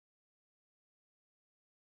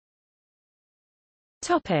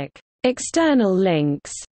Topic: External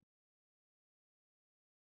links.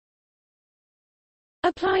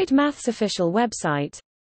 Applied Maths official website.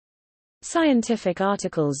 Scientific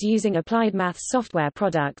articles using Applied Maths software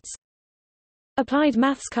products. Applied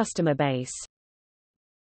Maths customer base.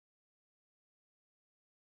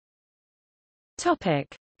 Topic: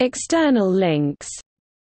 External links.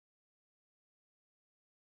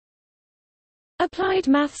 Applied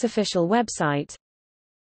Maths official website.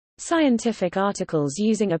 Scientific articles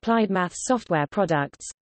using Applied Maths software products.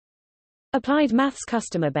 Applied Maths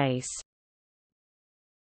customer base.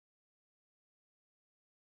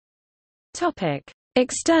 Topic: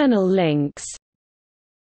 External links.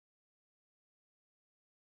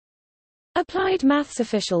 Applied Maths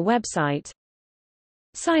official website.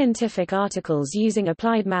 Scientific articles using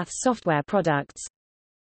Applied Maths software products.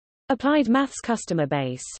 Applied Maths customer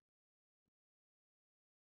base.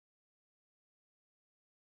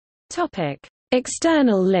 Topic: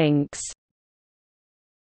 External links.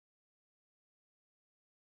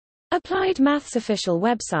 Applied Maths official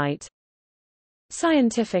website.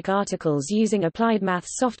 Scientific articles using Applied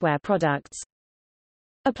Maths software products.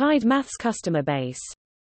 Applied Maths customer base.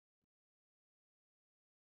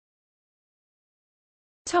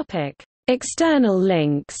 Topic: External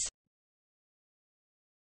links.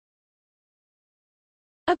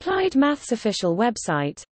 Applied Maths official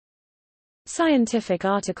website. Scientific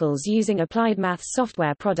articles using Applied Maths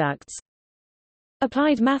software products.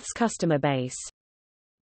 Applied Maths customer base.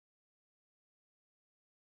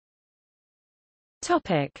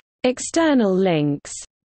 Topic: External links.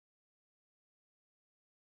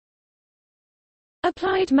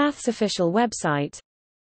 Applied Maths official website.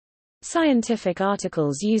 Scientific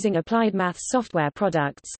articles using Applied Maths software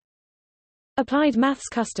products. Applied Maths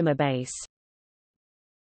customer base.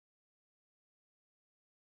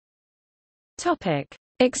 Topic: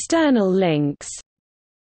 External links.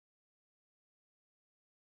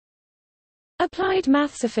 Applied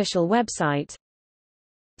Maths official website.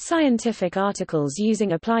 Scientific articles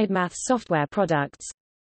using Applied Maths software products.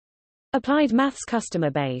 Applied Maths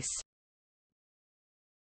customer base.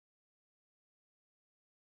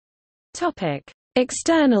 Topic: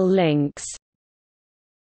 External links.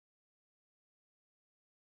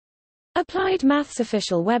 Applied Maths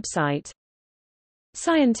official website.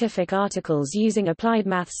 Scientific articles using Applied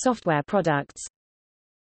Maths software products.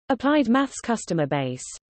 Applied Maths customer base.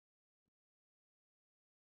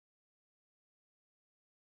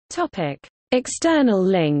 Topic: External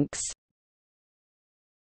links.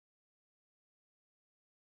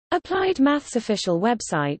 Applied Maths official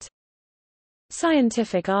website.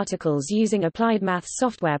 Scientific articles using Applied Maths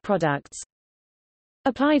software products.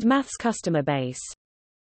 Applied Maths customer base.